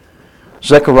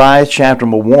Zechariah chapter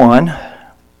number 1.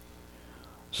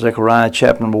 Zechariah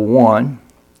chapter number 1.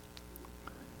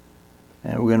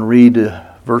 And we're going to read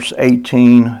verse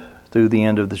 18 through the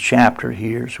end of the chapter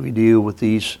here as we deal with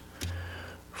these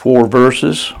 4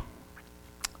 verses.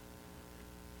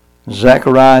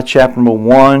 Zechariah chapter number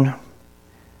 1.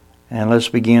 And let's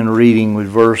begin reading with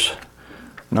verse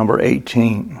number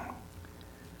 18.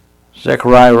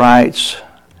 Zechariah writes,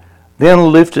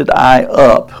 "Then lifted I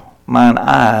up mine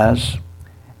eyes,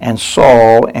 and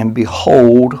saw, and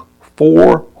behold,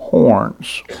 4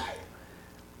 horns.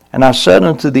 And I said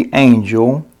unto the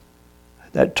angel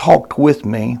that talked with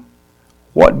me,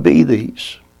 What be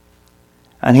these?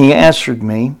 And he answered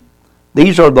me,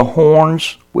 These are the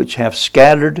horns which have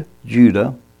scattered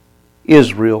Judah,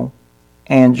 Israel,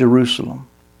 and Jerusalem.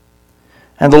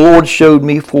 And the Lord showed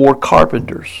me 4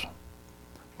 carpenters.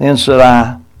 Then said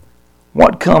I,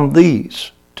 What come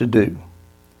these to do?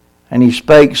 And he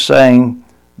spake, saying,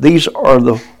 These are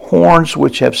the horns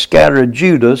which have scattered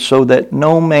Judah, so that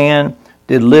no man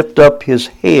did lift up his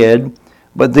head,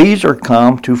 but these are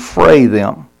come to fray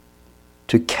them,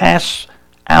 to cast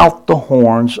out the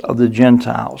horns of the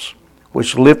Gentiles,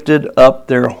 which lifted up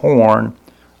their horn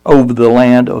over the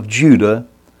land of Judah,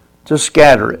 to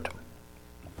scatter it."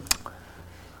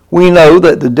 We know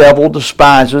that the devil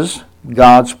despises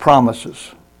God's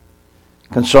promises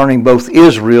concerning both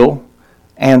Israel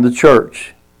and the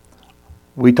church.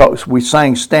 We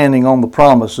sang "Standing on the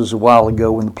Promises" a while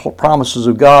ago, and the promises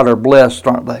of God are blessed,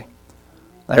 aren't they?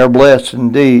 They are blessed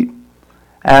indeed.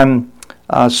 And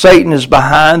Satan is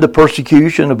behind the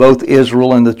persecution of both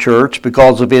Israel and the church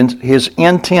because of his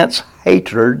intense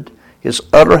hatred, his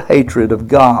utter hatred of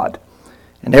God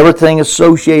and everything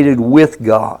associated with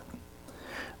God.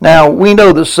 Now, we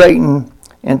know that Satan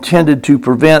intended to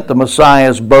prevent the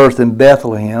Messiah's birth in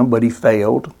Bethlehem, but he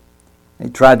failed. He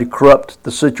tried to corrupt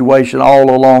the situation all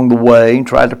along the way and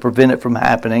tried to prevent it from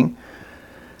happening.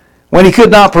 When he could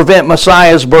not prevent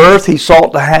Messiah's birth, he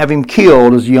sought to have him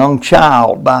killed as a young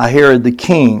child by Herod the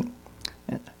king.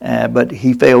 But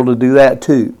he failed to do that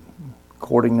too.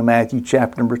 According to Matthew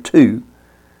chapter number 2,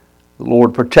 the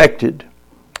Lord protected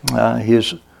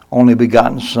his only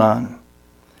begotten Son.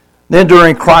 Then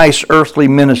during Christ's earthly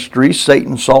ministry,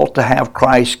 Satan sought to have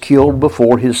Christ killed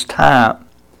before his time.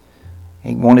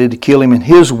 He wanted to kill him in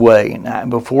his way, not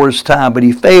before his time, but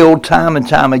he failed time and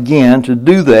time again to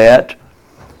do that.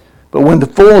 But when the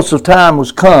fullness of time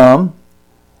was come,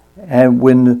 and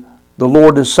when the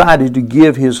Lord decided to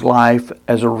give his life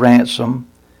as a ransom,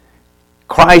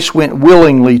 Christ went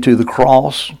willingly to the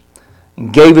cross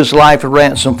and gave his life a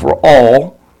ransom for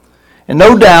all. And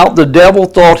no doubt the devil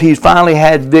thought he finally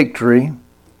had victory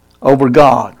over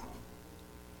God.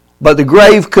 But the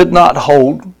grave could not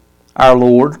hold our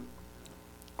Lord.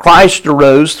 Christ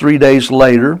arose 3 days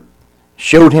later,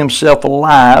 showed himself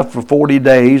alive for 40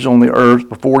 days on the earth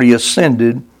before he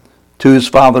ascended to his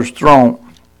Father's throne.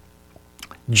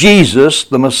 Jesus,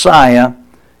 the Messiah,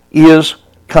 is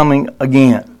coming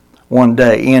again one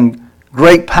day in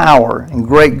great power and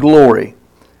great glory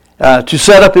to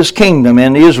set up his kingdom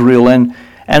in Israel, and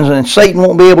Satan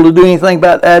won't be able to do anything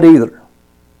about that either.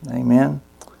 Amen.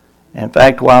 In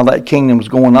fact, while that kingdom is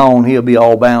going on, he'll be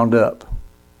all bound up.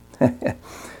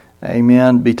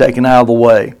 Amen. Be taken out of the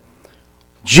way.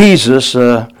 Jesus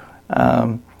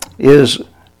is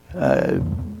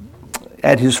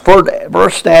at his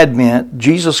first advent.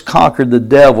 Jesus conquered the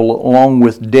devil along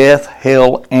with death,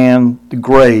 hell, and the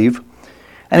grave,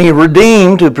 and he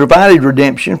provided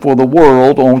redemption for the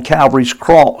world on Calvary's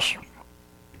cross.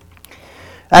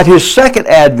 At his second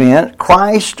advent,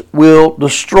 Christ will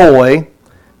destroy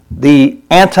the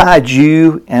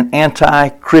anti-Jew and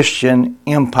anti-Christian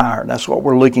empire. That's what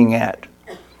we're looking at.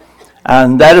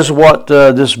 And that is what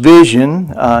this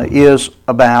vision is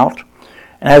about.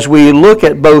 And as we look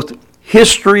at both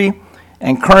history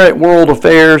and current world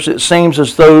affairs, it seems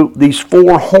as though these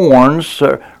 4 horns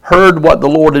heard what the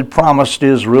Lord had promised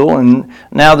Israel, and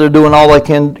now they're doing all they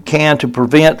can to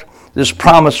prevent this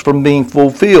promise from being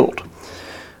fulfilled.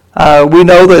 We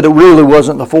know that it really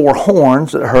wasn't the 4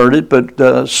 horns that heard it, but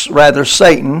rather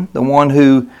Satan, the one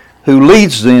who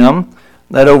leads them,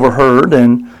 that overheard,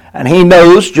 and he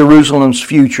knows Jerusalem's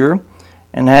future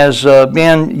and has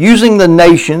been using the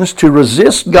nations to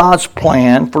resist God's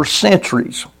plan for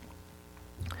centuries.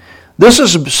 This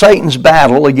is Satan's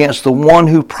battle against the one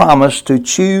who promised to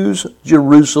choose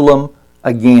Jerusalem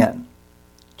again.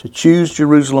 To choose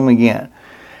Jerusalem again.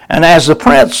 And as the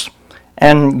prince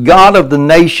and God of the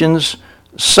nations,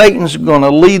 Satan's going to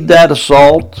lead that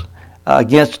assault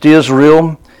against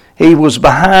Israel. He was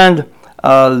behind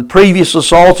The previous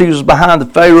assault, he was behind the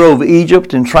Pharaoh of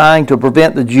Egypt and trying to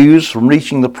prevent the Jews from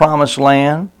reaching the promised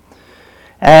land.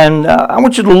 And I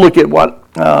want you to look at what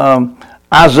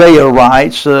Isaiah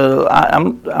writes.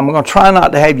 I'm going to try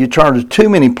not to have you turn to too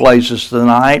many places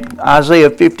tonight. Isaiah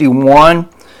 51.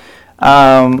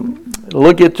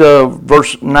 Look at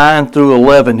verse 9 through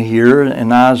 11 here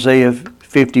in Isaiah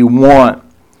 51.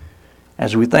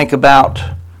 As we think about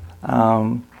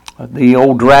the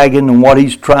old dragon and what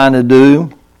he's trying to do.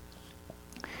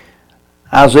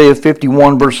 Isaiah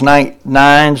 51 verse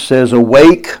 9 says,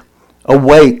 "Awake,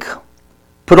 awake,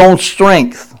 put on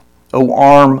strength, O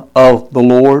arm of the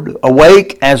Lord.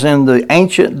 Awake as in the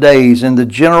ancient days, in the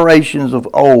generations of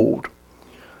old.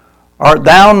 Art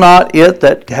thou not it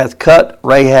that hath cut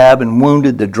Rahab and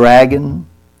wounded the dragon?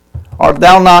 Art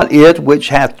thou not it which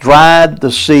hath dried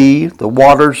the sea, the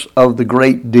waters of the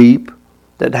great deep,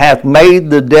 that hath made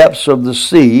the depths of the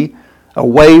sea a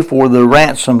way for the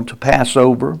ransom to pass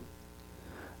over?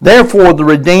 Therefore the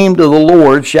redeemed of the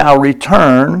Lord shall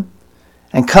return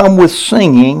and come with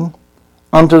singing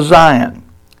unto Zion,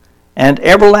 and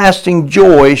everlasting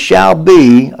joy shall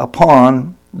be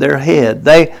upon their head.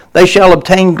 They shall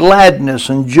obtain gladness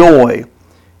and joy,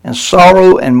 and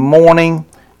sorrow and mourning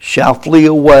shall flee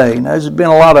away." Now, there's been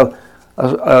a lot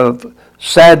of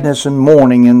sadness and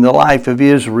mourning in the life of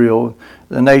Israel,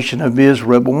 the nation of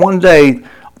Israel. But one day,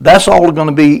 that's all going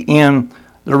to be in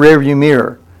the rearview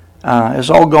mirror. It's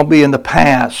all going to be in the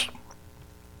past.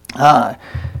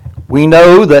 We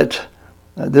know that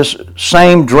this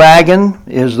same dragon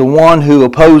is the one who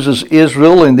opposes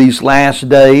Israel in these last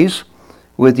days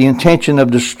with the intention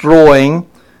of destroying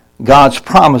God's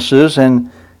promises and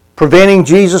preventing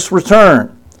Jesus'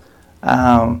 return.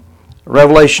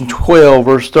 Revelation 12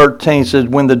 verse 13 says,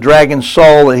 "When the dragon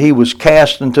saw that he was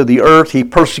cast into the earth, he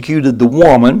persecuted the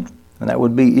woman," and that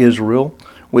would be Israel,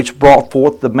 "which brought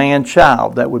forth the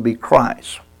man-child," that would be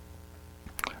Christ.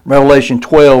 Revelation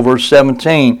 12 verse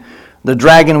 17, "The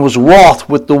dragon was wroth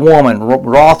with the woman,"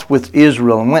 wroth with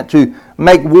Israel, "and went to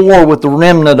make war with the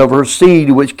remnant of her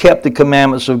seed, which kept the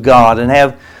commandments of God and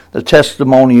have the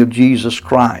testimony of Jesus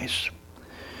Christ."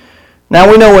 Now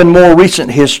we know in more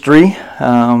recent history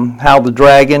how the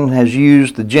dragon has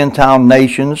used the Gentile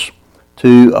nations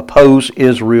to oppose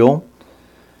Israel.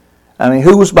 I mean,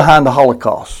 who was behind the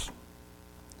Holocaust?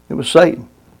 It was Satan.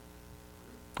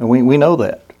 And we know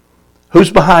that. Who's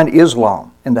behind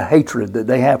Islam and the hatred that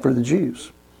they have for the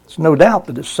Jews? There's no doubt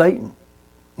that it's Satan.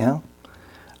 You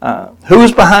know? Who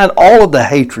is behind all of the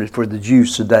hatred for the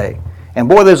Jews today? And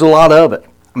boy, there's a lot of it.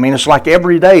 I mean, it's like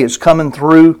every day it's coming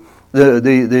through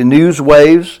the news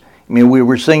waves. I mean, we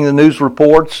were seeing the news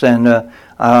reports, and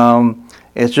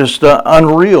it's just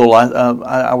unreal.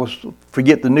 I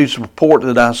forget the news report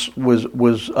that I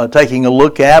was taking a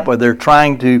look at, but they're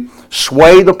trying to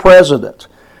sway the president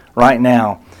right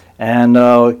now, and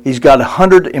he's got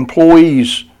 100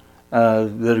 employees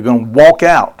that are going to walk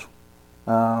out.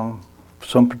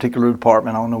 Some particular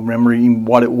department, I don't remember even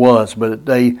what it was, but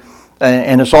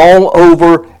and it's all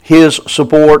over his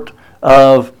support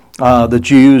of the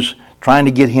Jews, trying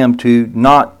to get him to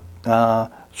not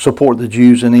support the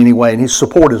Jews in any way. And his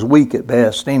support is weak at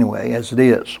best anyway, as it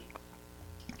is.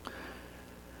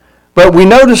 But we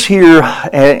notice here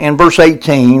in verse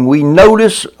 18, we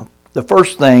notice the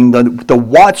first thing, the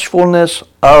watchfulness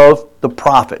of the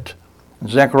prophet.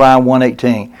 Zechariah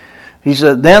 1:18. He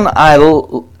said, Then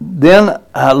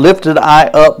lifted I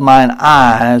up mine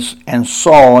eyes and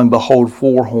saw, and behold,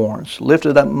 4 horns.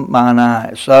 Lifted up mine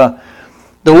eyes.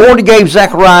 The Lord gave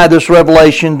Zechariah this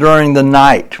revelation during the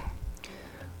night. The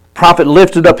prophet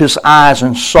lifted up his eyes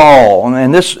and saw,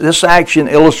 and this action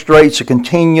illustrates a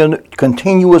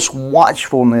continuous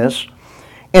watchfulness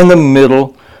in the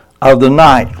middle of the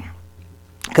night.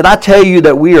 Can I tell you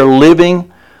that we are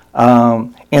living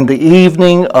in the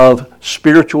evening of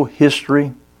spiritual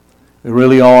history? We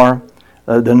really are.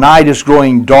 The night is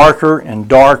growing darker and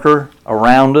darker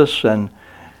around us, and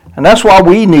that's why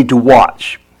we need to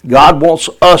watch. God wants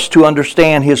us to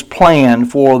understand His plan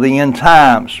for the end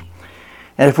times.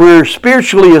 And if we're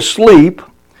spiritually asleep,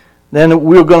 then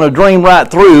we're going to dream right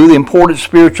through the important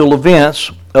spiritual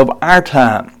events of our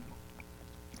time.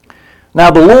 Now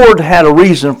the Lord had a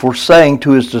reason for saying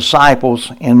to His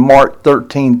disciples in Mark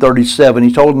 13:37,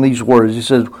 He told them these words. He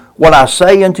says, "What I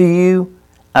say unto you,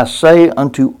 I say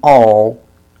unto all,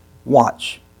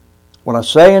 watch." What I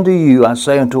say unto you, I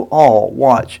say unto all,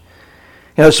 watch.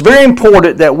 You know, it's very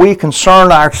important that we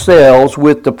concern ourselves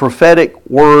with the prophetic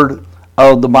word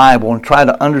of the Bible and try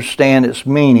to understand its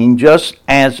meaning, just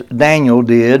as Daniel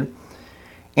did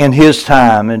in his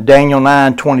time. And Daniel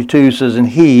 9:22 says, "And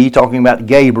he," talking about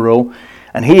Gabriel,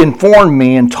 And he informed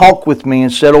me and talked with me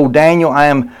and said, "O Daniel, I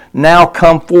am now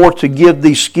come forth to give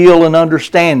thee skill and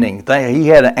understanding." He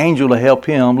had an angel to help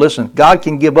him. Listen, God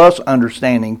can give us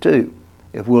understanding too,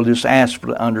 if we'll just ask for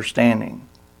the understanding.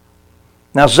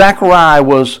 Now, Zechariah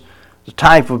was the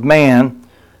type of man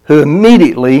who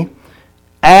immediately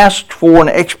asked for an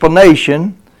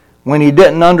explanation when he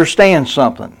didn't understand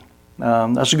something.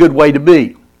 That's a good way to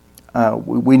be.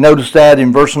 We noticed that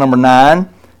in verse number 9.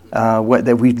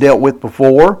 That we've dealt with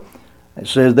before. It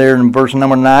says there in verse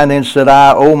number 9, "Then said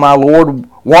I, O my Lord,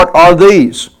 what are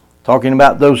these?" Talking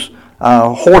about those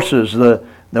horses, the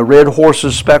red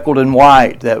horses speckled in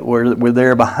white that were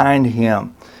there behind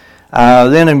him.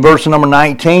 Then in verse number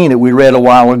 19 that we read a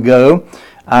while ago,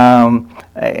 and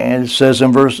it says,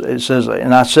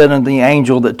 "And I said unto the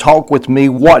angel that talked with me,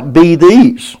 What be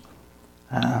these?"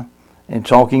 And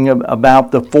talking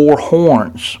about the four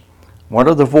horns. What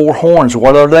are the four horns?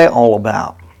 What are they all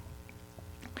about?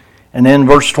 And then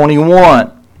verse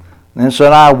 21, "Then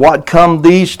said I, What come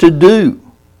these to do?"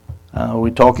 We're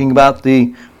talking about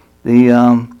the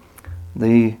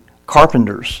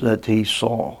carpenters that he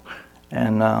saw,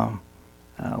 and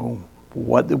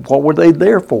what were they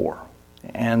there for?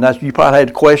 And that's, you probably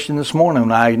had a question this morning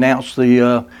when I announced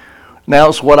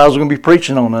what I was going to be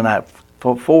preaching on tonight.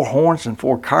 Four horns and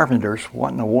four carpenters.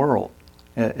 What in the world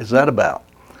is that about?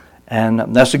 And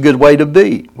that's a good way to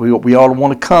be. We ought to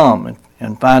want to come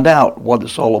and find out what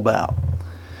it's all about.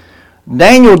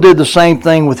 Daniel did the same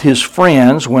thing with his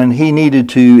friends when he needed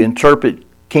to interpret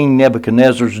King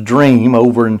Nebuchadnezzar's dream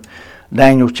over in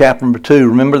Daniel chapter number 2.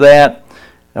 Remember that?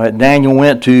 Daniel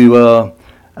went to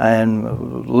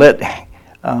and let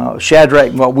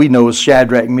Shadrach, what we know as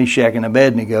Shadrach, Meshach, and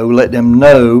Abednego, let them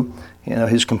know,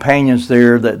 his companions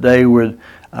there, that they would.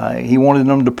 He wanted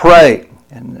them to pray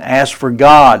and asked for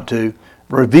God to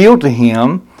reveal to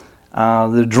him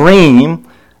the dream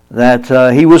that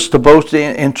he was supposed to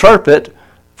interpret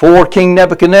for King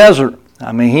Nebuchadnezzar.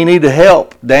 I mean, he needed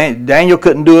help. Daniel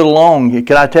couldn't do it alone.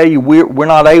 Can I tell you, we're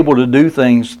not able to do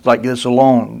things like this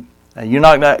alone. You're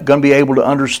not going to be able to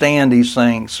understand these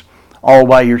things all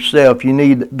by yourself. You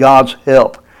need God's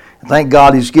help. And thank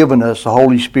God He's given us the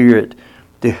Holy Spirit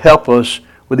to help us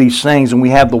with these things, and we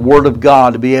have the Word of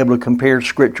God to be able to compare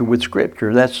Scripture with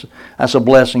Scripture. That's a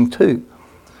blessing too.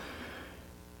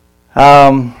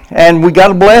 And we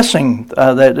got a blessing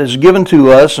that is given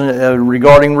to us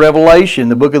regarding Revelation.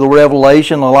 The book of the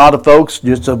Revelation, a lot of folks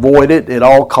just avoid it at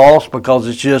all costs because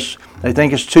they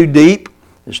think it's too deep,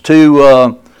 it's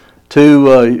too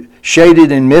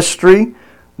shaded in mystery.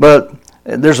 But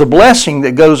there's a blessing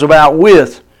that goes about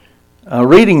with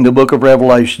reading the book of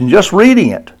Revelation, just reading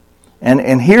it.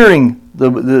 And hearing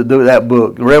that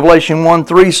book. Revelation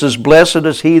 1:3 says, "Blessed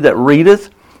is he that readeth,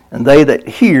 and they that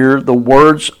hear the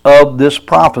words of this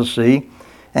prophecy,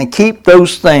 and keep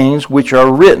those things which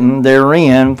are written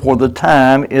therein, for the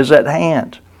time is at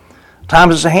hand." Time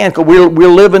is at hand, because we're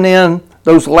living in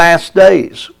those last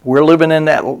days. We're living in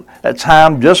that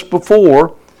time just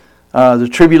before the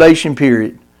tribulation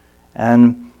period,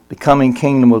 and the coming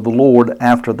kingdom of the Lord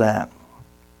after that.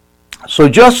 So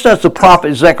just as the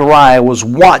prophet Zechariah was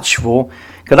watchful,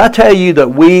 could I tell you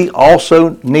that we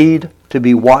also need to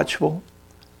be watchful?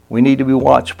 We need to be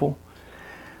watchful.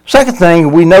 Second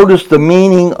thing, we notice the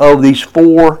meaning of these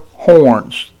four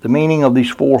horns. The meaning of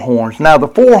these four horns. Now, the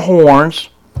four horns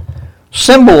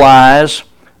symbolize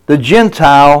the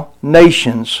Gentile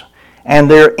nations and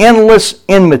their endless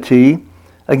enmity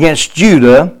against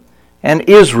Judah and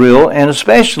Israel, and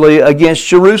especially against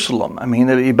Jerusalem. I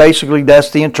mean, basically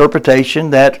that's the interpretation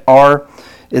that's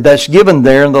given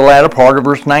there in the latter part of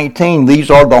verse 19. These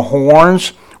are the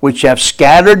horns which have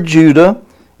scattered Judah,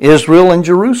 Israel, and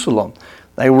Jerusalem.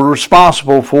 They were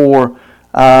responsible for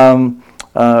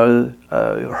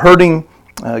hurting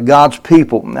God's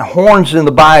people. Now, horns in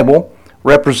the Bible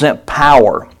represent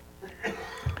power.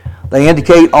 They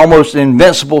indicate almost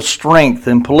invincible strength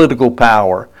and political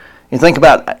power. You think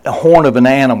about a horn of an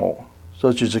animal,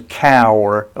 such as a cow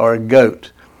or a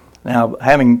goat. Now,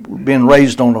 having been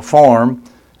raised on a farm,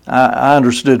 I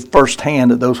understood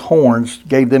firsthand that those horns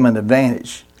gave them an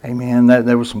advantage. Amen.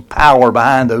 There was some power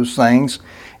behind those things,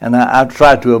 and I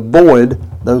tried to avoid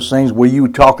those things where you were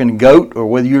talking goat or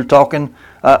whether you were talking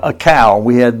a cow.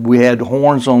 We had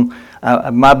horns on.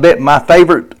 My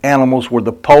favorite animals were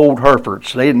the polled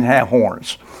Herefords. They didn't have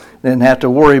horns. They didn't have to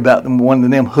worry about one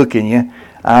of them hooking you.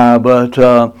 But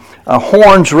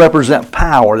horns represent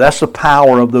power. That's the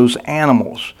power of those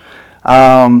animals.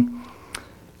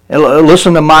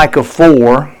 Listen to Micah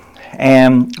 4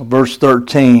 and verse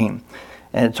 13.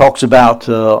 and it talks about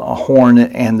a horn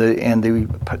and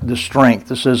the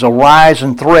strength. It says, "Arise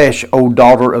and thresh, O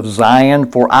daughter of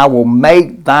Zion, for I will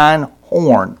make thine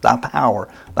horn, thy power,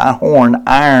 thy horn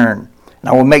iron, and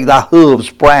I will make thy hooves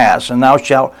brass, and thou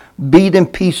shalt beat in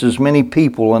pieces many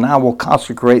people, and I will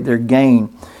consecrate their gain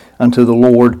unto the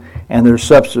Lord, and their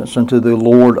substance unto the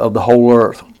Lord of the whole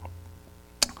earth."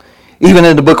 Even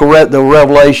in the book of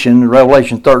Revelation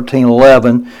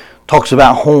 13:11, talks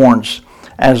about horns.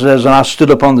 As I stood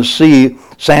upon the sea,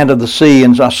 sand of the sea,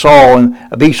 and I saw and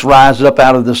a beast rise up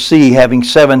out of the sea, having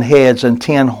 7 heads and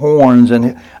 10 horns,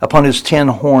 and upon his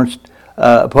horns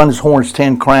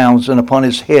 10 crowns, and upon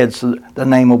his heads the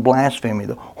name of blasphemy.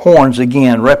 The horns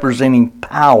again representing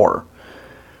power.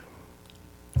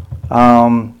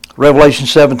 Revelation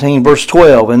 17 verse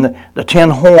 12, "And the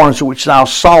 10 horns which thou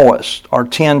sawest are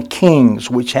 10 kings,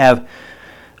 which have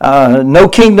no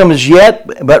kingdom as yet,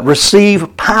 but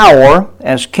receive power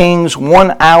as kings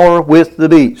 1 hour with the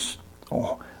beast."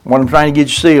 What I'm trying to get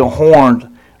you to see, a horn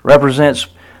represents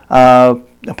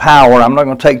power. I'm not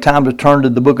going to take time to turn to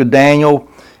the book of Daniel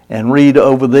and read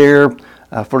over there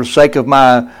for the sake of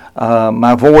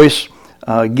my voice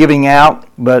giving out,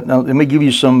 but let me give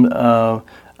you some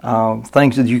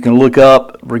things that you can look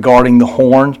up regarding the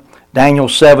horn. Daniel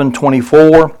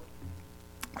 7:24,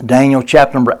 Daniel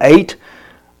chapter number 8,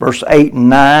 verse 8 and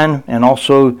 9, and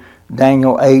also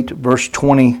Daniel 8, verse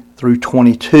 20 through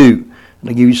 22.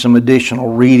 I'll give you some additional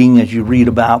reading as you read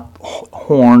about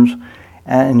horns.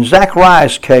 And in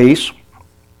Zechariah's case,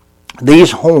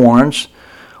 these horns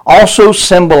also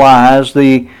symbolize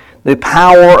the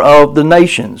power of the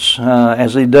nations,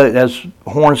 as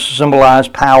horns symbolize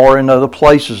power in other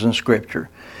places in Scripture.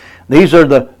 These are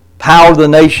the power of the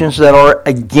nations that are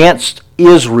against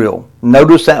Israel.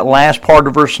 Notice that last part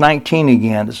of verse 19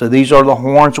 again. So these are the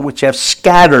horns which have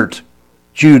scattered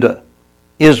Judah,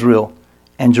 Israel,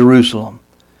 and Jerusalem.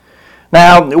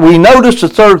 Now, we notice the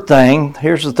third thing.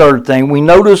 Here's the third thing. We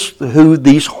notice who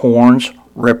these horns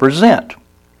represent.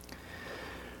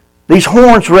 These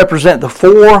horns represent the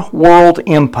 4 world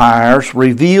empires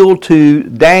revealed to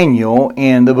Daniel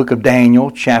in the book of Daniel,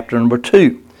 chapter number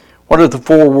 2. What are the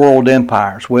 4 world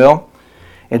empires? Well,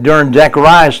 during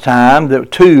Zechariah's time, the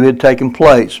 2 had taken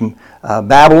place,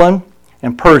 Babylon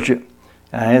and Persia.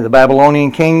 The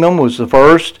Babylonian kingdom was the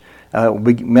first.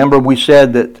 Remember we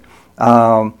said that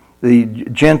the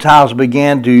Gentiles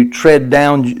began to tread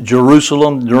down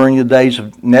Jerusalem during the days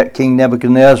of King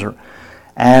Nebuchadnezzar.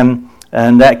 And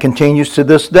that continues to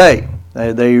this day.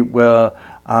 The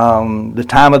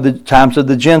times of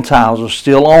the Gentiles are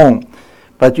still on.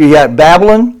 But you got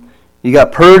Babylon, you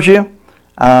got Persia,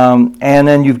 and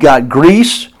then you've got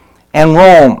Greece and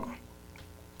Rome.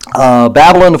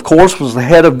 Babylon, of course, was the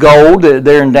head of gold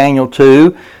there in Daniel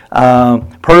 2.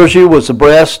 Persia was the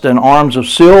breast and arms of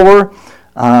silver.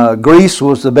 Greece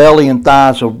was the belly and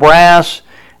thighs of brass,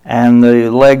 and the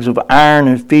legs of iron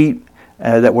and feet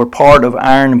that were part of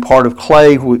iron and part of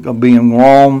clay, being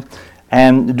Rome.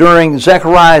 And during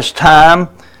Zechariah's time,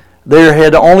 there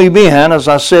had only been, as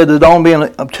I said, there had only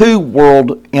been 2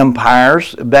 world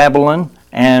empires, Babylon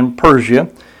and Persia.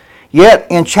 Yet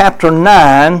in chapter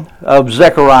 9 of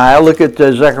Zechariah, look at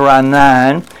Zechariah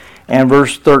 9 and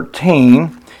verse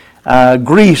 13,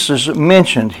 Greece is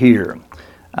mentioned here.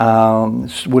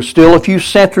 We're still a few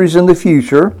centuries in the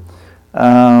future,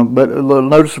 but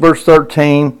notice verse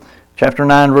 13, chapter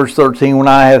 9, verse 13, "When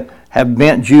I have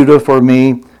bent Judah for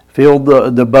me, filled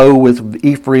the bow with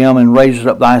Ephraim, and raised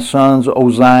up thy sons, O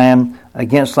Zion,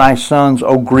 against thy sons,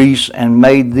 O Greece, and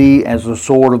made thee as the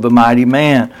sword of a mighty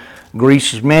man."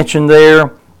 Greece is mentioned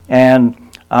there, and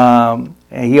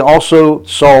he also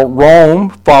saw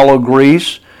Rome follow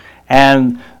Greece,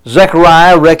 and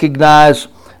Zechariah recognized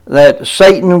that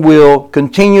Satan will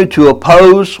continue to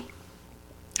oppose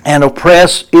and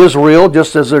oppress Israel,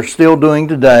 just as they're still doing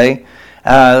today,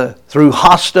 through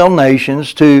hostile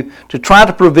nations to try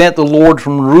to prevent the Lord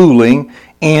from ruling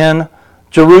in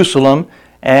Jerusalem,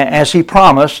 as he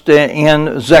promised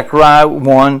in Zechariah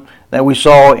 1 that we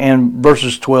saw in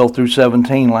verses 12 through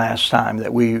 17 last time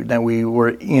that we were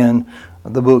in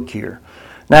the book here.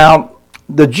 Now,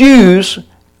 the Jews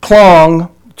clung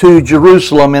to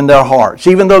Jerusalem in their hearts,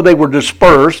 even though they were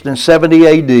dispersed in 70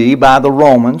 AD by the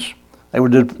Romans. They were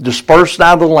dispersed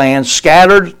out of the land,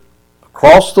 scattered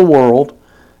across the world,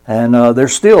 and they're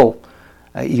still,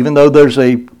 even though there's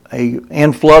a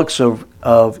influx of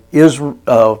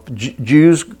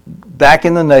Jews back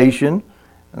in the nation,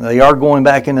 they are going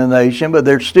back in the nation, but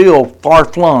they're still far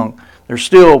flung. They're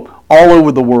still all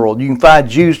over the world. You can find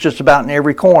Jews just about in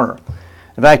every corner.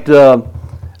 In fact,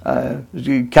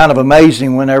 kind of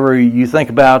amazing whenever you think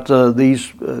about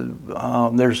these.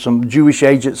 There's some Jewish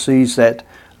agencies that,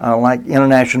 like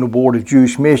International Board of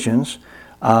Jewish Missions,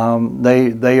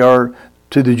 they are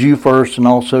to the Jew first and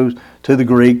also to the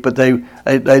Greek, but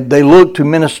they look to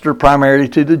minister primarily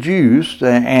to the Jews,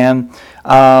 and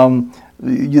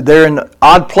they're in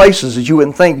odd places that you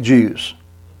wouldn't think Jews.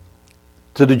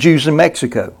 To the Jews in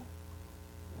Mexico.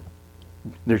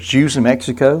 There's Jews in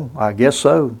Mexico? I guess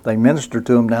so. They minister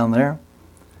to them down there.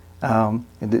 In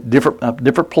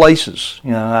different places.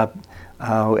 You know,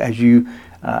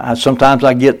 sometimes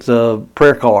I get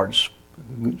prayer cards.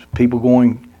 People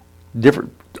going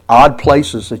different odd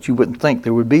places that you wouldn't think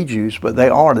there would be Jews, but they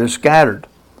are. They're scattered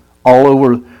all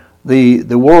over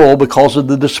the world because of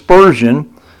the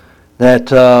dispersion that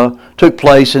took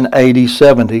place in AD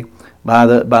 70 by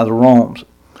the Romans.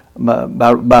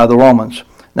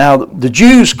 Now, the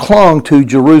Jews clung to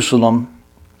Jerusalem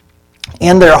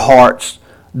in their hearts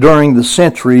during the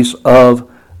centuries of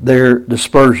their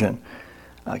dispersion.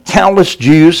 Countless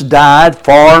Jews died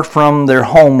far from their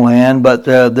homeland, but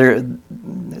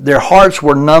their hearts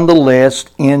were nonetheless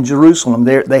in Jerusalem.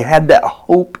 They had that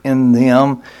hope in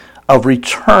them of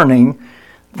returning,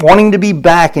 wanting to be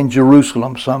back in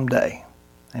Jerusalem someday.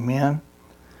 Amen.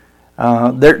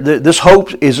 This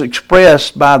hope is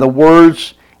expressed by the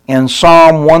words in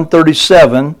Psalm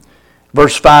 137,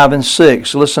 verse 5 and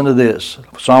 6. Listen to this.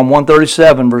 Psalm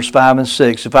 137, verse 5 and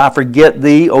 6. If I forget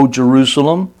thee, O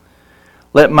Jerusalem,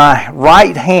 let my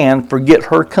right hand forget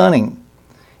her cunning.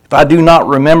 If I do not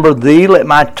remember thee, let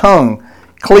my tongue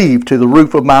cleave to the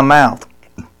roof of my mouth.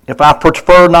 If I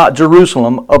prefer not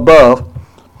Jerusalem above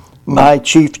my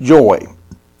chief joy.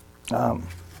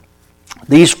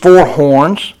 These four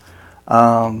horns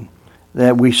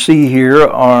that we see here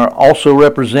also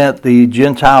represent the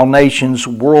Gentile nations'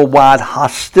 worldwide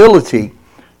hostility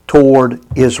toward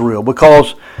Israel,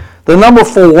 because the number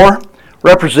 4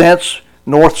 represents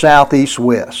north, south, east,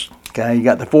 west. Okay, you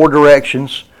got the 4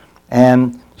 directions,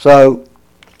 and so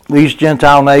these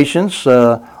Gentile nations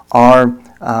are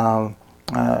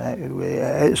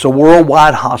it's a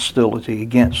worldwide hostility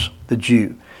against the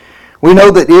Jew. We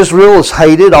know that Israel is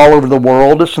hated all over the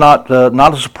world. It's not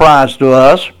a surprise to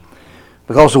us,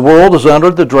 because the world is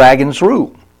under the dragon's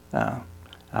rule.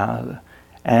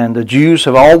 And the Jews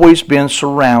have always been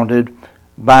surrounded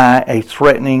by a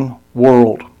threatening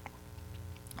world.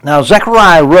 Now,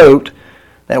 Zechariah wrote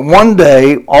that one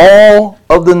day all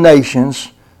of the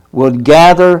nations would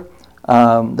gather.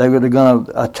 They were going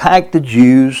to attack the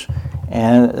Jews,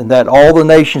 and that all the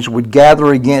nations would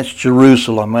gather against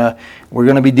Jerusalem. We're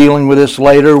going to be dealing with this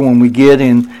later when we get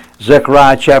in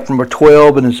Zechariah chapter number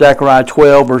 12, and in Zechariah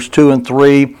 12, verse 2 and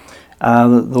 3,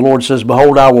 the Lord says,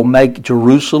 Behold, I will make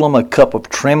Jerusalem a cup of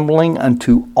trembling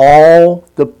unto all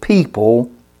the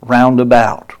people round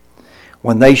about,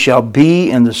 when they shall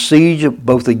be in the siege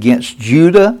both against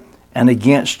Judah and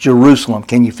against Jerusalem.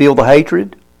 Can you feel the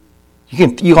hatred?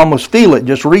 You almost feel it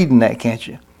just reading that, can't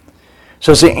you?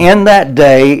 So see, in that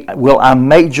day will I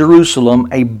make Jerusalem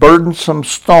a burdensome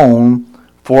stone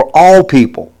for all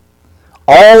people.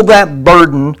 All that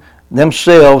burden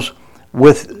themselves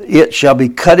with it shall be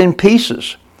cut in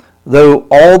pieces, though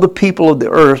all the people of the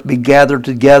earth be gathered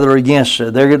together against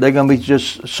it. They're going to be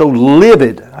just so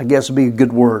livid, I guess would be a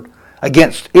good word,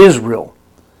 against Israel.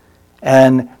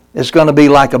 And it's going to be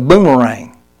like a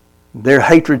boomerang. Their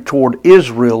hatred toward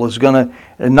Israel is going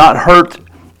to not hurt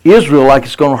Israel like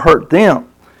it's going to hurt them.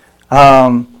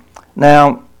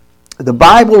 Now, the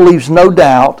Bible leaves no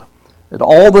doubt that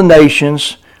all the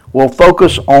nations will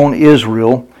focus on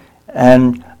Israel,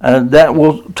 and that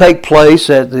will take place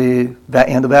in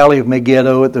the Valley of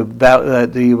Megiddo, at the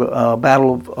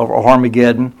Battle of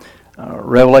Armageddon,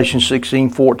 Revelation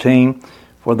 16:14.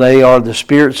 For they are the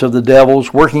spirits of the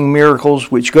devils, working miracles,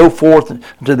 which go forth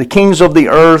to the kings of the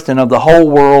earth and of the whole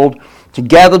world, to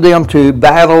gather them to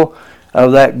battle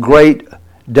of that great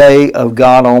day of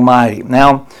God Almighty.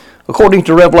 Now, according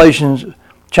to Revelation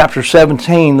chapter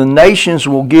 17, the nations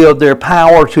will give their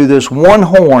power to this one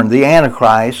horn, the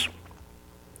Antichrist,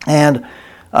 and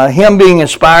him being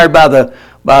inspired by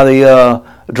the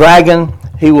dragon,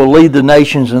 he will lead the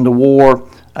nations into war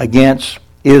against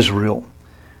Israel.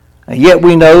 And yet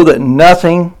we know that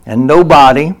nothing and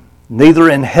nobody, neither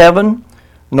in heaven,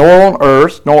 nor on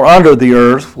earth, nor under the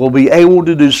earth, will be able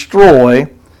to destroy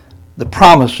the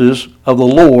promises of the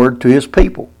Lord to His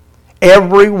people.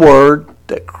 Every word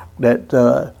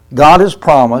that God has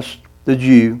promised the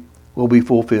Jew will be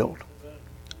fulfilled.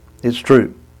 It's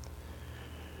true.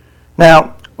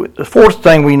 Now, the fourth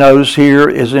thing we notice here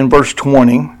is in verse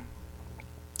 20,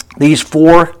 these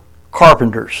 4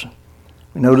 carpenters.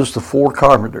 Notice the four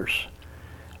carpenters.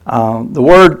 The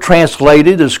word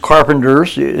translated as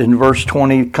carpenters in verse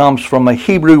 20 comes from a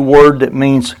Hebrew word that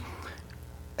means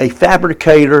a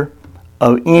fabricator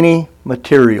of any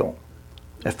material.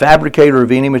 A fabricator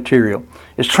of any material.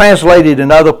 It's translated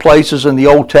in other places in the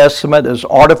Old Testament as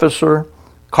artificer,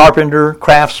 carpenter,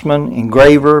 craftsman,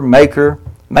 engraver, maker,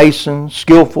 mason,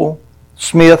 skillful,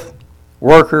 smith,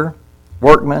 worker,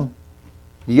 workman.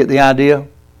 You get the idea?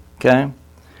 Okay?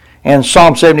 And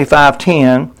Psalm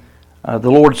 75:10, the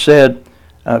Lord said,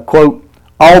 quote,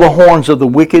 all the horns of the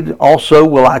wicked also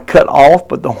will I cut off,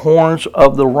 but the horns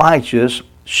of the righteous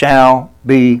shall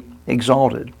be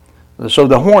exalted. So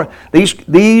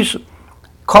these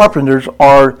carpenters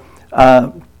are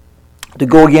to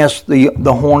go against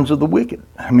the horns of the wicked.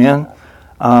 Amen.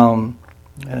 And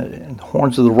the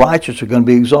horns of the righteous are going to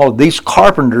be exalted. These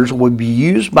carpenters would be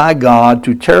used by God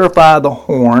to terrify the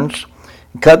horns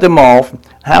and cut them off.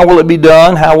 How will it be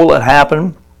done? How will it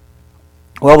happen?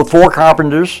 Well, the four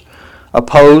carpenters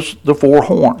oppose the four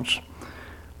horns.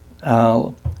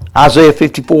 Isaiah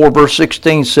 54 verse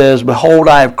 16 says, behold,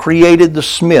 I have created the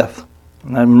smith.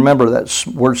 And remember that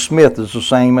word smith is the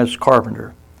same as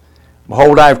carpenter.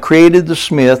 Behold, I have created the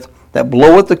smith that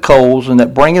bloweth the coals and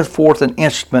that bringeth forth an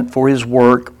instrument for his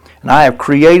work. And I have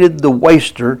created the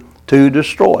waster to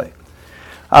destroy.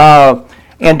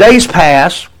 In days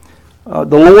past, the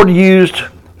Lord used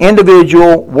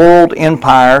individual world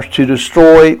empires to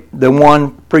destroy the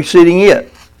one preceding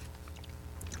it.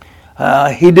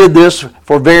 He did this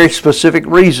for a very specific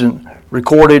reason,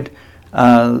 recorded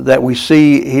that we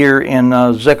see here in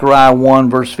Zechariah 1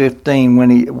 verse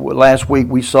 15. Last week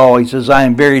we saw, he says, I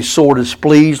am very sore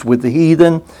displeased with the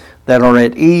heathen that are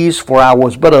at ease, for I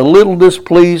was but a little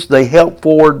displeased, they helped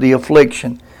forward the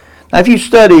affliction. Now if you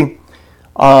study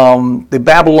the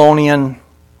Babylonian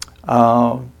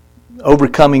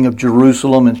overcoming of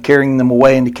Jerusalem and carrying them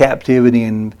away into captivity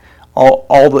and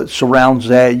all that surrounds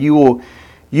that, you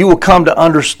will come to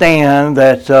understand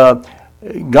that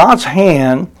God's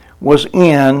hand was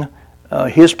in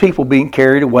his people being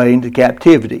carried away into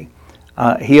captivity.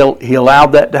 He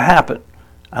allowed that to happen.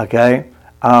 Okay,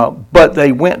 but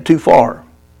they went too far.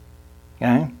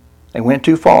 Okay, they went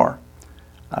too far.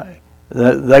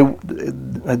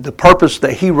 The purpose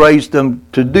that he raised them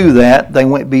to do that, they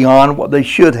went beyond what they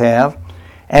should have,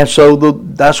 and so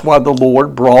that's why the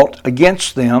Lord brought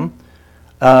against them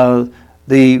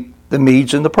the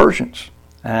Medes and the Persians,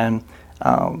 and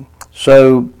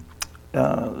so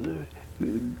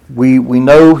we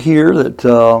know here that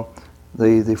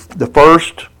the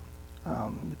first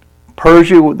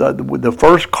Persia, the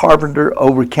first carpenter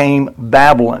overcame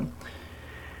Babylon.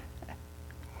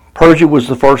 Persia was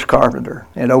the first carpenter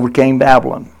and overcame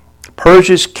Babylon.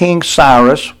 Persia's King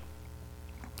Cyrus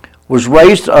was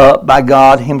raised up by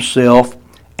God himself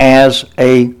as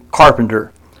a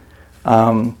carpenter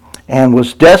and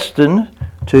was destined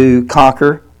to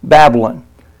conquer Babylon.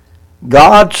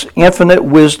 God's infinite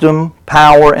wisdom,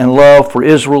 power, and love for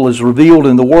Israel is revealed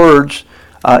in the words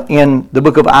in the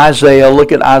book of Isaiah.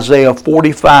 Look at Isaiah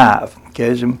 45.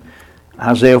 Okay,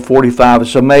 Isaiah 45.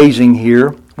 It's amazing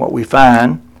here what we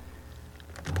find.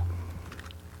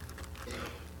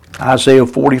 Isaiah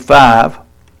 45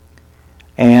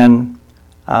 and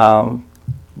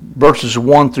verses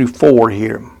 1 through 4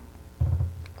 here.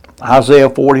 Isaiah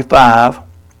 45.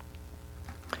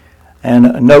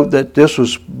 And note that this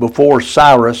was before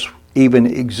Cyrus even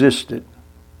existed.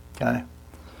 Okay.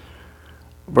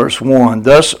 Verse 1,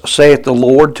 thus saith the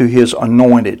Lord to his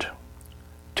anointed,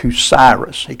 to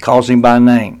Cyrus, he calls him by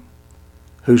name,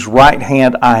 whose right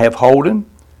hand I have holden,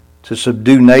 to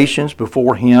subdue nations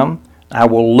before him. I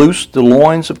will loose the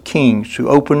loins of kings, to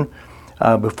open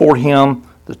before him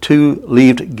the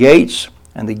two-leaved gates,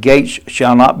 and the gates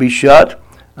shall not be shut.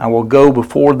 I will go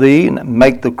before thee and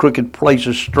make the crooked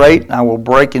places straight. I will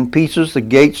break in pieces the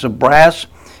gates of brass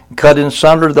and cut in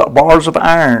sunder the bars of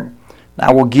iron.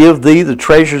 I will give thee the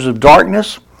treasures of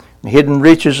darkness and hidden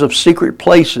riches of secret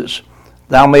places.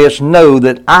 Thou mayest know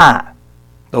that I,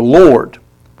 the Lord,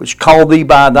 which called thee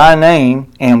by thy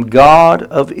name, am God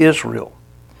of Israel.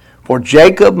 For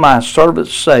Jacob my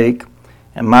servant's sake,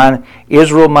 and mine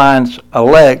Israel mine's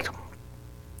elect,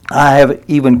 I have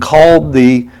even called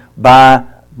thee by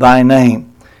thy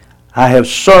name. I have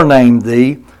surnamed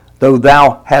thee, though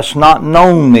thou hast not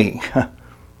known me.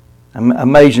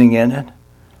 Amazing, isn't it?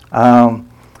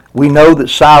 We know that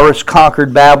Cyrus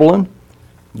conquered Babylon,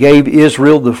 gave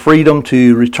Israel the freedom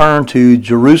to return to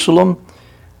Jerusalem.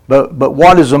 But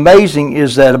what is amazing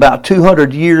is that about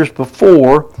 200 years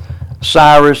before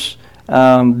Cyrus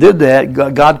did that,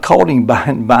 God called him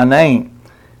by name.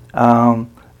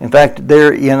 In fact,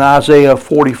 there in Isaiah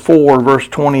 44, verse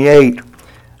 28,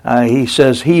 he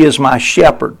says, He is my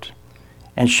shepherd,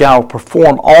 and shall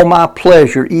perform all my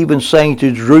pleasure, even saying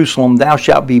to Jerusalem, Thou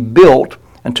shalt be built,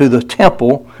 and to the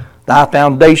temple thy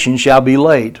foundation shall be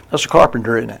laid. That's a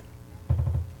carpenter, isn't it?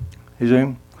 You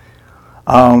see?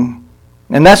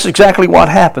 And that's exactly what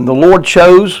happened. The Lord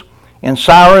chose in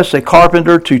Cyrus a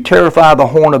carpenter to terrify the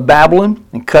horn of Babylon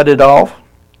and cut it off.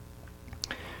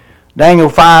 Daniel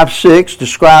 5:6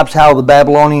 describes how the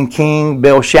Babylonian king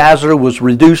Belshazzar was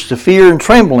reduced to fear and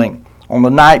trembling on the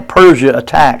night Persia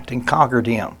attacked and conquered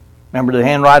him. Remember the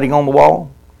handwriting on the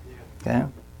wall? Okay.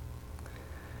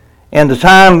 In the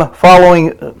time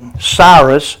following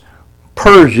Cyrus,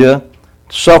 Persia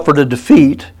suffered a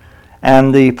defeat,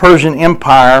 and the Persian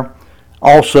Empire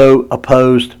also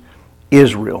opposed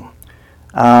Israel.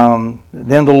 Then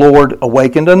the Lord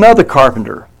awakened another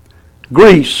carpenter.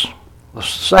 Greece, the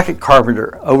second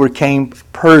carpenter, overcame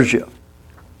Persia.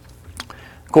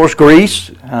 Of course,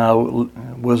 Greece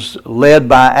was led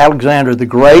by Alexander the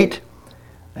Great.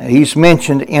 He's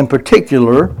mentioned in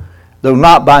particular, though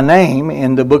not by name,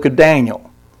 in the book of Daniel.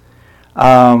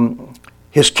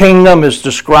 His kingdom is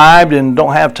described, and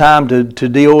don't have time to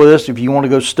deal with this. If you want to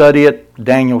go study it,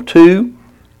 Daniel 2,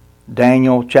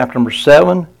 Daniel chapter number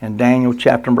 7, and Daniel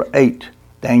chapter number 8.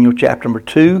 Daniel chapter number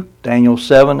 2, Daniel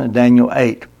 7, and Daniel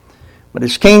 8. But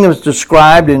his kingdom is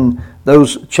described in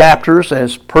those chapters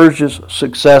as Persia's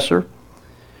successor.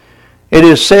 It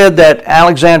is said that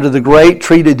Alexander the Great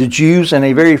treated the Jews in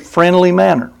a very friendly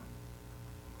manner.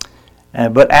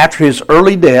 But after his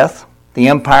early death, the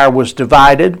empire was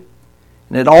divided,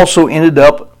 and it also ended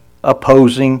up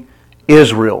opposing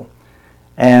Israel.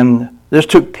 And this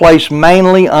took place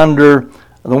mainly under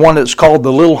the one that's called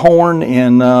the Little Horn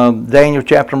in Daniel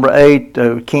chapter number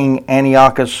 8, King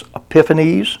Antiochus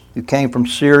Epiphanes, who came from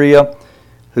Syria,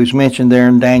 who's mentioned there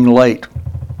in Daniel 8.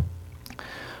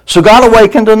 So God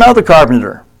awakened another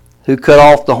carpenter who cut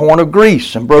off the horn of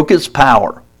Greece and broke its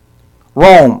power.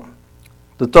 Rome,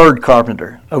 the third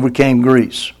carpenter, overcame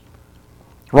Greece.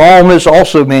 Rome is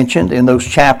also mentioned in those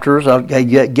chapters I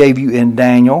gave you in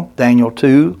Daniel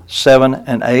 2, 7,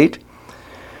 and 8.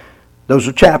 Those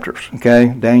are chapters,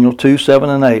 okay? Daniel 2, 7,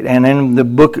 and 8. And in the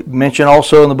book, mentioned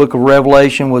also in the book of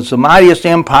Revelation, was the mightiest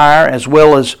empire as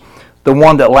well as the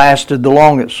one that lasted the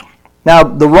longest. Now,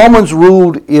 the Romans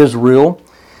ruled Israel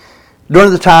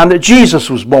during the time that Jesus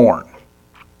was born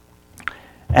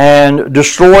and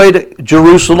destroyed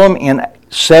Jerusalem in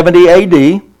 70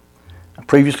 A.D. I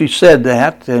previously said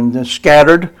that, and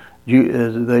scattered.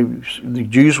 The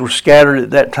Jews were scattered at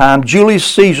that time. Julius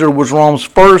Caesar was Rome's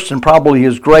first and probably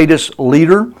his greatest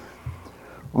leader.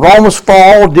 Rome's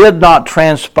fall did not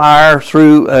transpire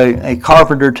through a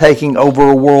carpenter taking over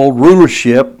a world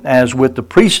rulership as with the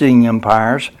preceding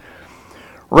empires.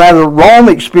 Rather, Rome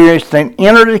experienced an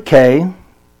inner decay.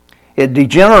 It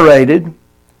degenerated,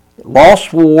 it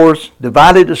lost wars,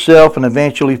 divided itself, and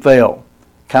eventually fell.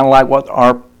 Kind of like what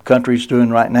our country's doing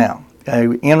right now.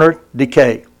 Inner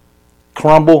decay.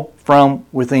 Crumble from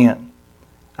within.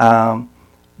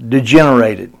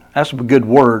 Degenerated. That's a good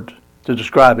word to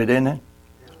describe it, isn't it?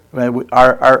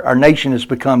 Our nation has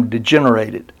become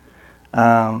degenerated.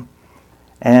 And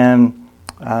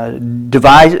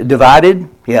divided,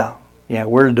 yeah,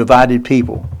 we're a divided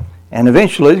people. And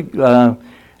eventually,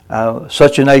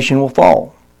 such a nation will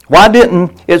fall. Why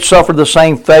didn't it suffer the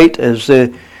same fate as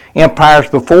the empires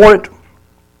before it?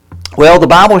 Well, the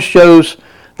Bible shows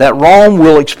that Rome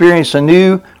will experience a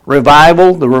new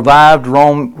revival. The revived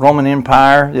Roman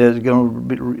Empire is going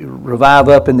to revive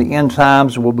up in the end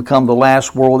times and will become the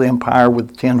last world empire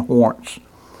with 10 horns.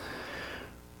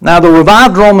 Now, the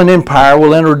revived Roman Empire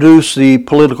will introduce the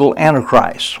political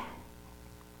Antichrist.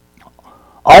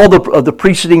 All of the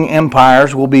preceding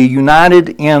empires will be united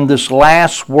in this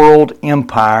last world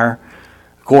empire,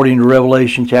 according to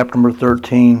Revelation chapter number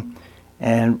 13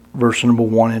 and verse number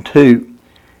 1 and 2.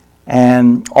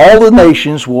 And all the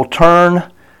nations will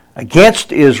turn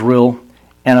against Israel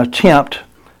and attempt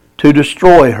to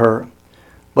destroy her.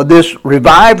 But this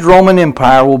revived Roman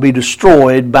Empire will be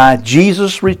destroyed by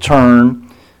Jesus'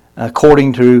 return,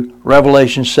 according to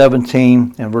Revelation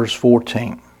 17 and verse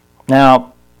 14.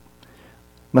 Now,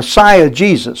 Messiah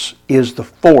Jesus is the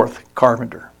fourth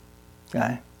carpenter.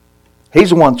 Okay? He's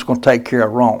the one that's going to take care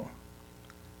of Rome.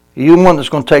 He's the one that's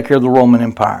going to take care of the Roman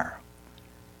Empire.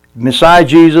 Messiah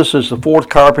Jesus is the fourth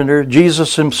carpenter.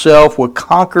 Jesus himself will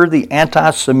conquer the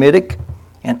anti-Semitic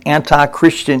and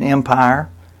anti-Christian empire.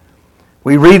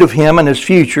 We read of him and his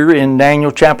future in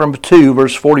Daniel chapter 2,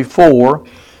 verse 44. It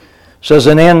says,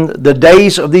 And in the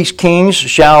days of these kings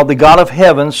shall the God of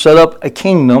heaven set up a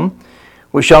kingdom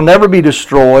which shall never be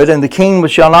destroyed, and the kingdom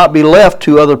shall not be left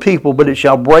to other people, but it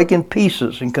shall break in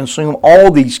pieces and consume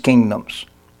all these kingdoms,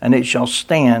 and it shall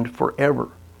stand forever.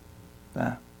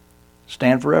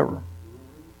 Stand forever.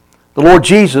 The Lord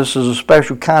Jesus is a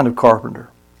special kind of carpenter.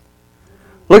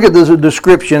 Look at the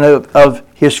description of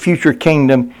his future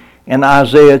kingdom in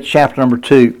Isaiah chapter number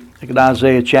 2. Look at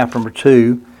Isaiah chapter number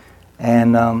 2,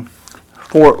 and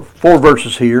four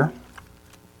verses here.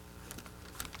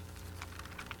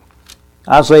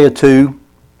 Isaiah 2,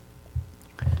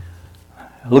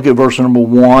 look at verse number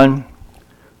 1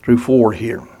 through 4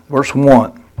 here. Verse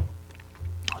 1.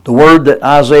 The word that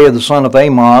Isaiah the son of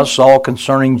Amoz saw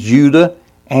concerning Judah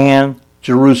and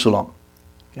Jerusalem.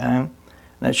 Okay? And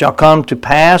it shall come to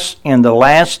pass in the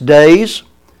last days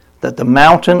that the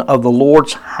mountain of the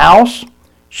Lord's house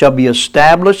shall be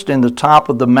established in the top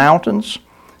of the mountains,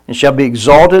 and shall be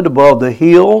exalted above the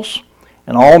hills,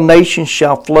 and all nations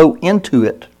shall flow into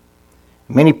it.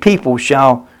 Many people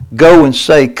shall go and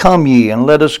say, Come ye, and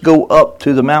let us go up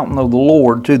to the mountain of the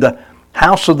Lord, to the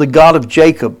house of the God of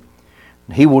Jacob.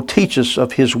 He will teach us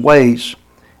of his ways,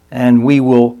 and we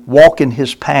will walk in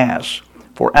his paths.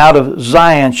 For out of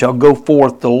Zion shall go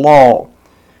forth the law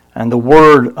and the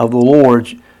word of the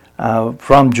Lord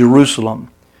from Jerusalem.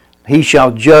 He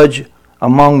shall judge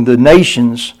among the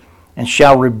nations, and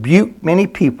shall rebuke many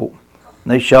people.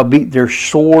 They shall beat their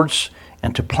swords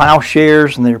into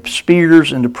plowshares, and their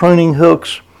spears into pruning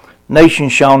hooks. Nation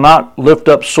shall not lift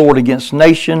up sword against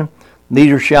nation,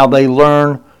 neither shall they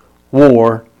learn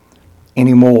war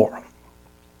anymore.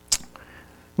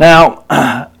 Now,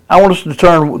 I want us to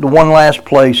turn to one last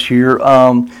place here.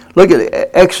 Look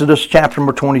at Exodus chapter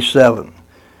number 27.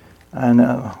 And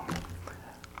I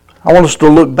want us to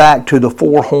look back to the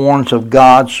four horns of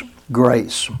God's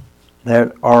grace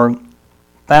that are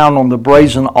found on the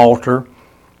brazen altar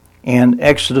in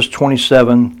Exodus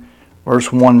 27,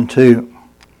 verse 1 and 2.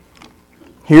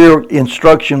 Here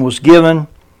instruction was given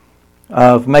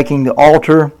of making the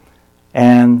altar,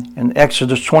 and in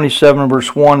Exodus 27,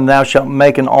 verse 1, Thou shalt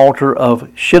make an altar of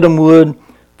shittim wood,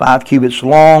 5 cubits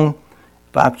long,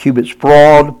 5 cubits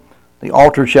broad. The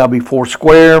altar shall be 4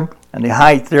 square, and the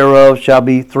height thereof shall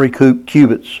be 3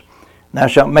 cubits. Thou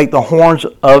shalt make the horns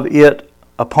of it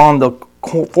upon the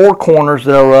 4 corners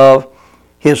thereof.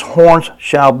 His horns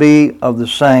shall be of the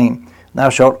same. Thou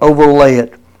shalt overlay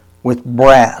it with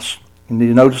brass. And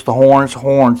you notice the horns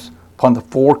upon the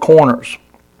 4 corners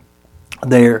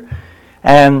there.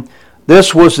 And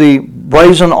this was the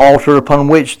brazen altar upon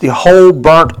which the whole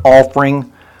burnt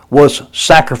offering was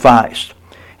sacrificed.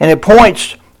 And it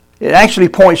actually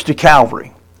points to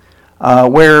Calvary,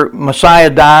 where Messiah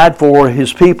died for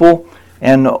his people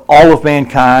and all of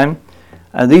mankind.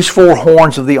 These 4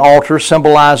 horns of the altar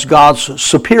symbolize God's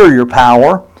superior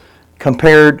power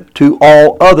compared to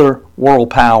all other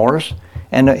world powers,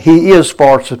 and he is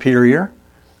far superior.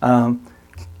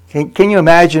 Can you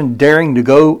imagine daring to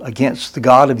go against the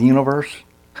God of the universe?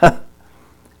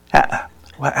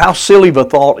 How silly of a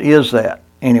thought is that,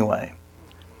 anyway?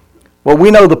 Well, we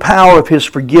know the power of his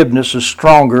forgiveness is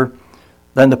stronger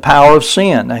than the power of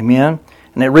sin, amen?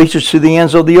 And it reaches to the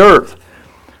ends of the earth.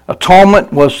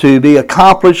 Atonement was to be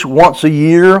accomplished once a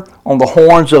year on the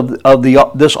horns of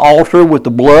this altar with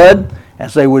the blood,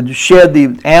 as they would shed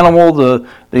the animal on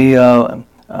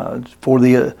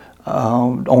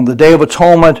the Day of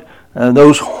Atonement.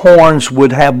 Those horns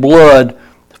would have blood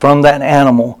from that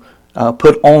animal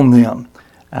put on them.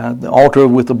 The altar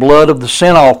with the blood of the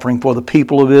sin offering for the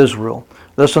people of Israel.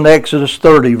 Listen to Exodus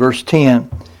 30, verse 10.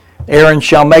 Aaron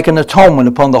shall make an atonement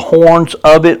upon the horns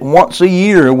of it once a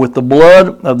year with the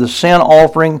blood of the sin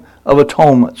offering of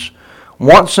atonements.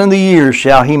 Once in the year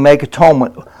shall he make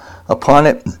atonement upon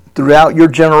it throughout your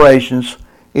generations.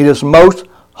 It is most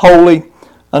holy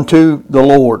unto the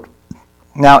Lord.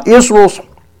 Now, Israel's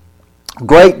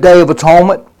great day of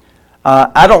atonement,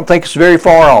 I don't think it's very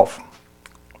far off.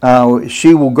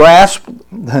 She will grasp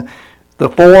the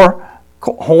 4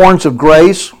 horns of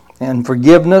grace and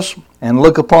forgiveness and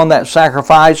look upon that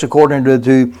sacrifice according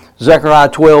to Zechariah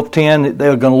 12:10.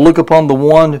 They're going to look upon the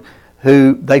one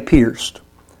who they pierced.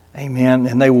 Amen.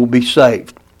 And they will be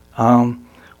saved. I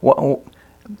don't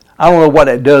know what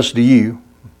that does to you.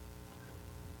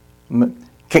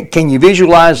 Can you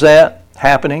visualize that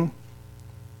happening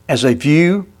as they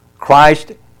view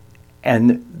Christ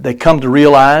and they come to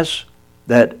realize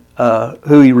that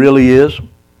who he really is?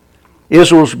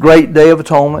 Israel's great day of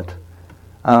atonement.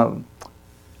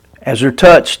 As they're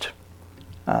touched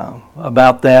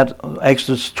about that,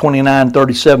 Exodus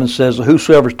 29:37 says,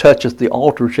 Whosoever toucheth the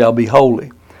altar shall be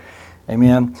holy.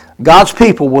 Amen. God's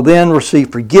people will then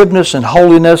receive forgiveness and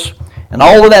holiness, and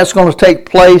all of that's going to take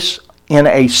place in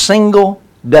a single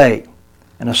day.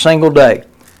 In a single day.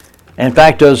 In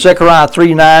fact, Zechariah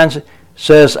 3:9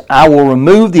 says, I will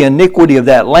remove the iniquity of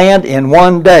that land in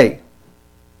one day.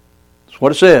 That's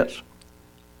what it says.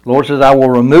 The Lord says, I will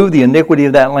remove the iniquity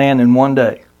of that land in one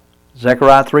day.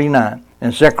 Zechariah 3:9.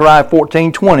 And Zechariah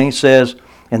 14:20 says,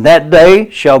 in that day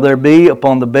shall there be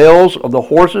upon the bells of the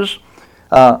horses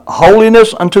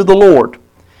holiness unto the Lord.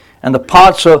 And the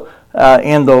pots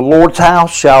in the Lord's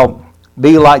house shall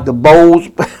be like the bowls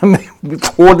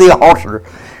before the altar.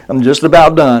 I'm just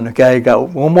about done, okay? Got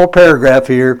one more paragraph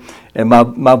here, and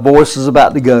my voice is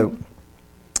about to go.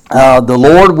 The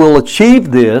Lord will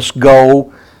achieve this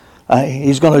goal.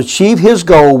 He's going to achieve His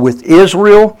goal with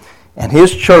Israel and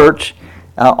His church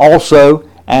also,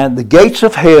 and the gates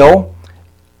of hell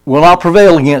will not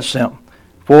prevail against them.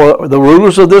 For the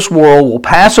rulers of this world will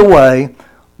pass away,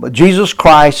 but Jesus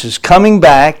Christ is coming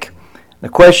back. The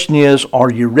question is,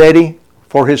 are you ready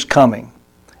for His coming?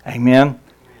 Amen.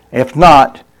 If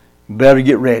not, you better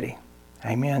get ready.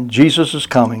 Amen. Jesus is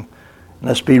coming.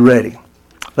 Let's be ready.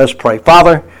 Let's pray.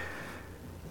 Father,